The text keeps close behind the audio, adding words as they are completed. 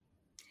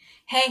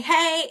Hey,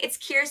 hey, it's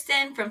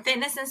Kirsten from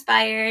Fitness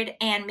Inspired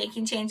and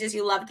Making Changes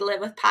You Love to Live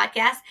with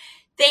podcast.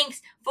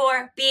 Thanks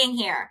for being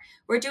here.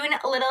 We're doing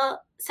a little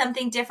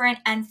something different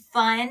and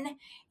fun.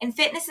 In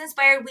Fitness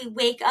Inspired, we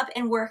wake up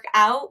and work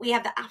out. We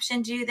have the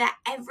option to do that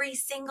every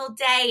single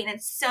day, and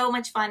it's so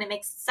much fun. It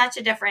makes such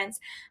a difference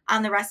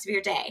on the rest of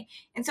your day.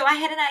 And so I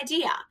had an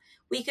idea.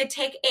 We could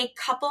take a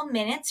couple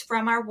minutes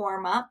from our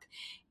warm up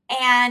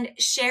and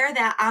share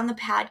that on the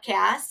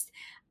podcast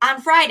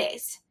on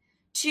Fridays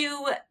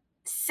to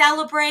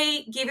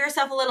celebrate, give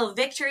yourself a little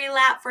victory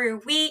lap for your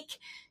week,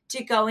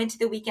 to go into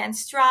the weekend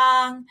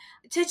strong,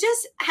 to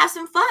just have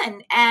some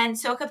fun and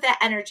soak up that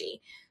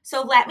energy.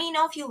 So let me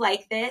know if you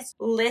like this.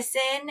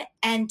 Listen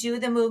and do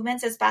the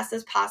movements as best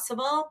as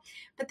possible.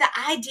 But the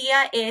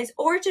idea is,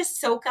 or just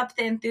soak up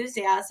the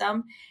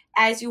enthusiasm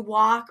as you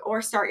walk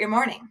or start your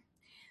morning.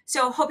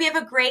 So hope you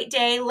have a great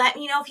day. Let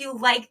me know if you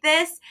like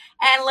this,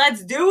 and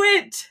let's do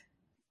it.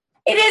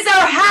 It is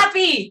our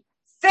happy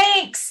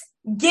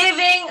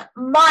Thanksgiving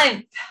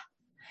month.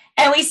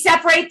 And we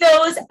separate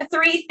those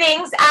three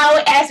things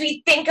out as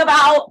we think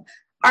about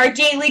our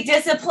daily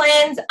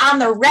disciplines on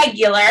the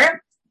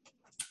regular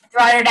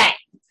throughout our day.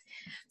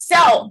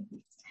 So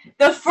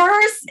the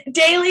first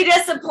daily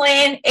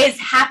discipline is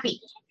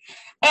happy.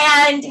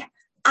 And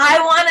I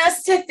want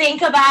us to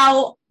think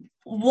about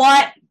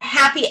what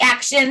happy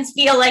actions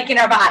feel like in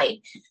our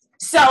body.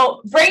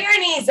 So bring your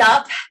knees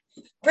up,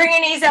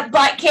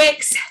 butt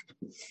kicks.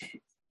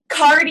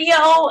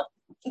 Cardio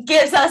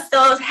gives us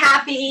those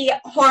happy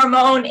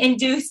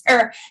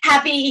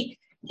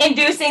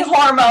inducing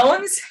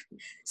hormones.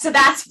 So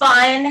that's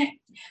fun.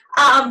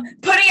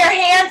 Putting your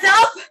hands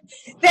up,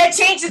 that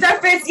changes our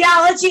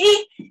physiology.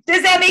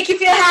 Does that make you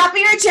feel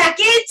happier? Check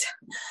it.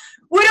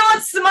 We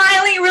don't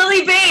smiling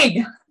really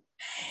big.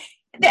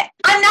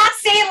 I'm not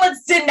saying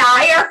let's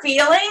deny our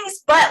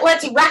feelings, but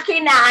let's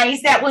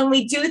recognize that when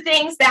we do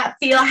things that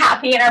feel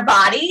happy in our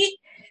body,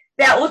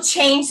 that will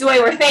change the way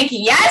we're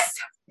thinking. Yes?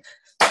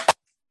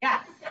 Yeah.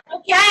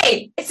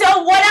 Okay.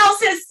 So what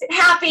else is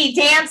happy?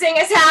 Dancing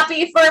is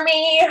happy for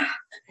me.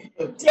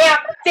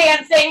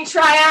 Dancing.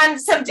 Try on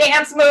some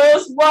dance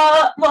moves.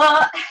 What?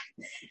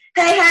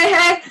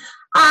 Hey.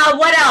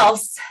 What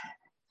else?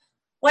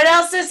 What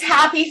else does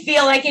happy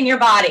feel like in your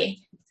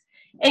body?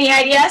 Any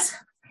ideas?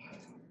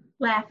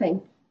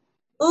 Laughing.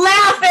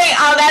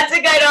 Oh, that's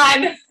a good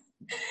one.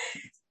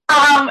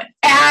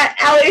 At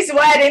Ellie's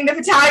wedding, the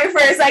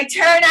photographer is like,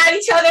 turn at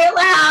each other and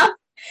laugh.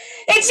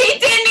 And she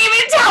didn't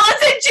even tell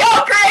us a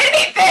joke or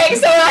anything.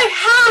 So we're like,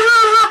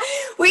 ha.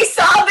 We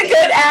saw the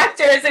good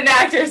actors and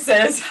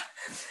actresses.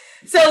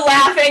 So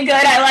laughing,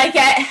 good, I like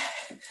it.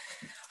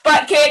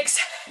 Butt kicks.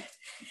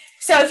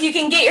 So if you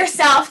can get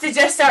yourself to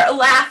just start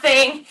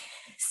laughing,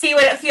 see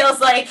what it feels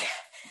like.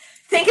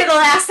 Think of the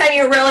last time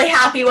you were really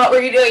happy. What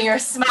were you doing? You're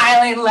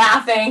smiling,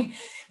 laughing,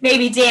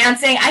 maybe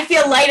dancing. I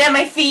feel light on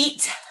my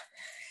feet.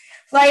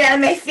 Light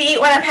on my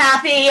feet when I'm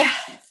happy.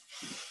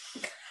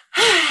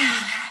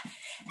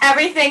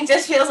 Everything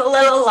just feels a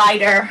little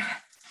lighter.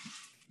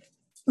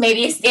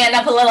 Maybe you stand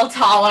up a little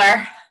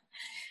taller.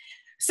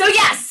 So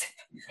yes,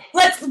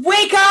 let's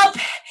wake up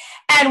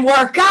and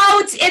work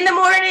out in the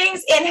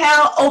mornings.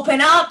 Inhale, open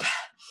up.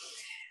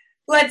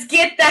 Let's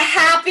get the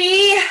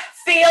happy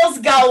feels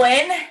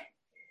going.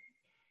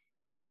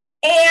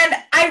 And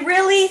I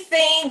really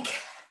think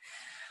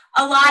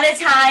a lot of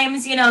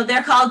times,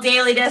 they're called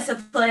daily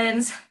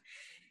disciplines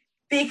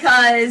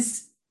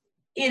because,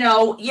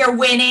 you're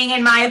winning,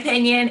 in my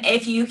opinion,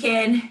 if you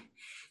can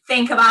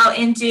think about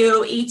and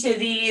do each of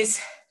these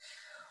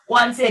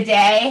once a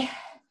day.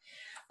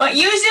 But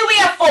usually we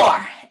have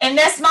 4. And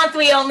this month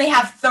we only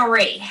have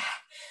 3.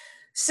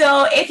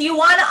 So if you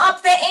want to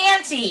up the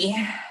ante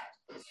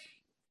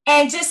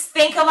and just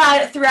think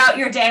about it throughout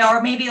your day,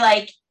 or maybe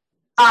like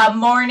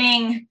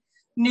morning,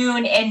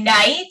 noon, and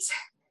night,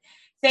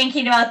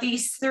 thinking about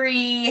these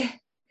 3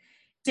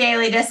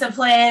 daily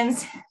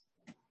disciplines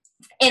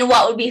and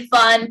what would be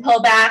fun,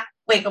 pull back,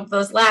 wake up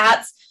those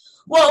lats.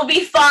 What would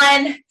be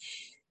fun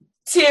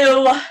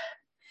to,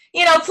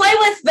 play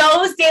with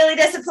those daily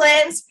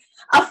disciplines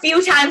a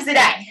few times a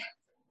day.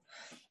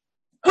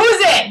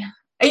 Who's in?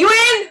 Are you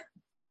in?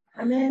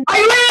 I'm in. Are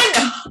you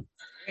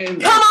in?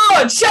 Come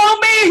on, show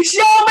me.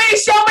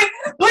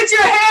 Put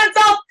your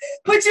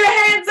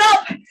hands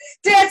up.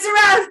 Dance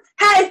around.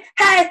 Hey.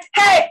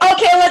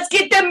 Okay, let's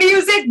get the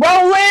music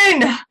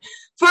rolling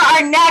for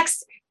our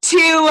next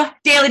 2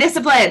 daily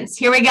disciplines.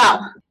 Here we go.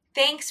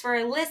 Thanks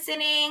for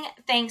listening.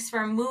 Thanks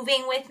for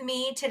moving with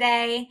me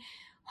today.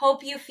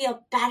 Hope you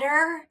feel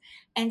better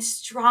and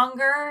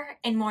stronger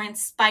and more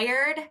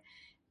inspired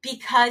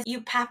because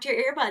you popped your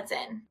earbuds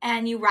in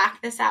and you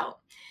rocked this out.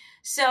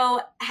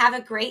 So have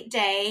a great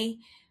day.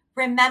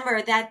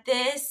 Remember that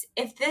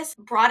if this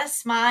brought a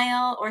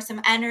smile or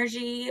some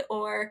energy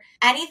or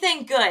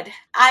anything good,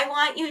 I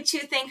want you to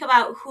think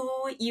about who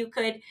you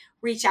could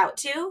reach out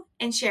to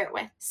and share it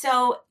with.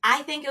 So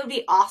I think it would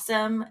be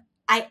awesome.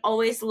 I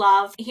always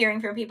love hearing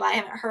from people I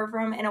haven't heard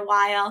from in a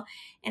while.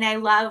 And I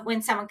love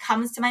when someone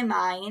comes to my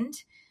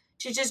mind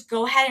to just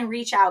go ahead and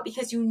reach out,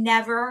 because you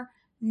never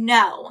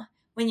know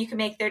when you can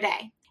make their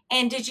day.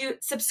 And did you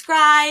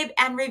subscribe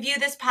and review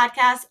this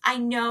podcast? I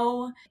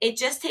know it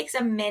just takes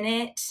a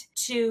minute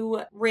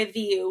to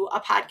review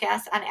a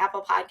podcast on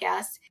Apple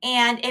Podcasts,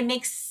 and it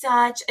makes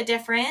such a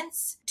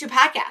difference to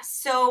podcasts.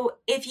 So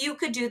if you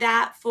could do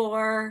that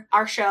for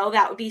our show,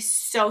 that would be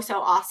so, so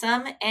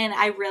awesome. And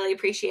I really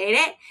appreciate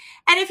it.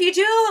 And if you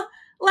do,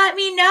 let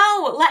me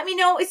know. Let me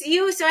know it's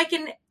you so I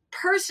can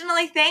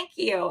personally thank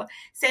you.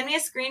 Send me a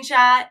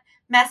screenshot,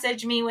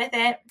 message me with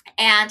it,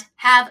 and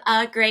have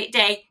a great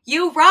day.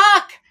 You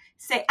rock!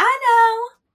 Say, I know.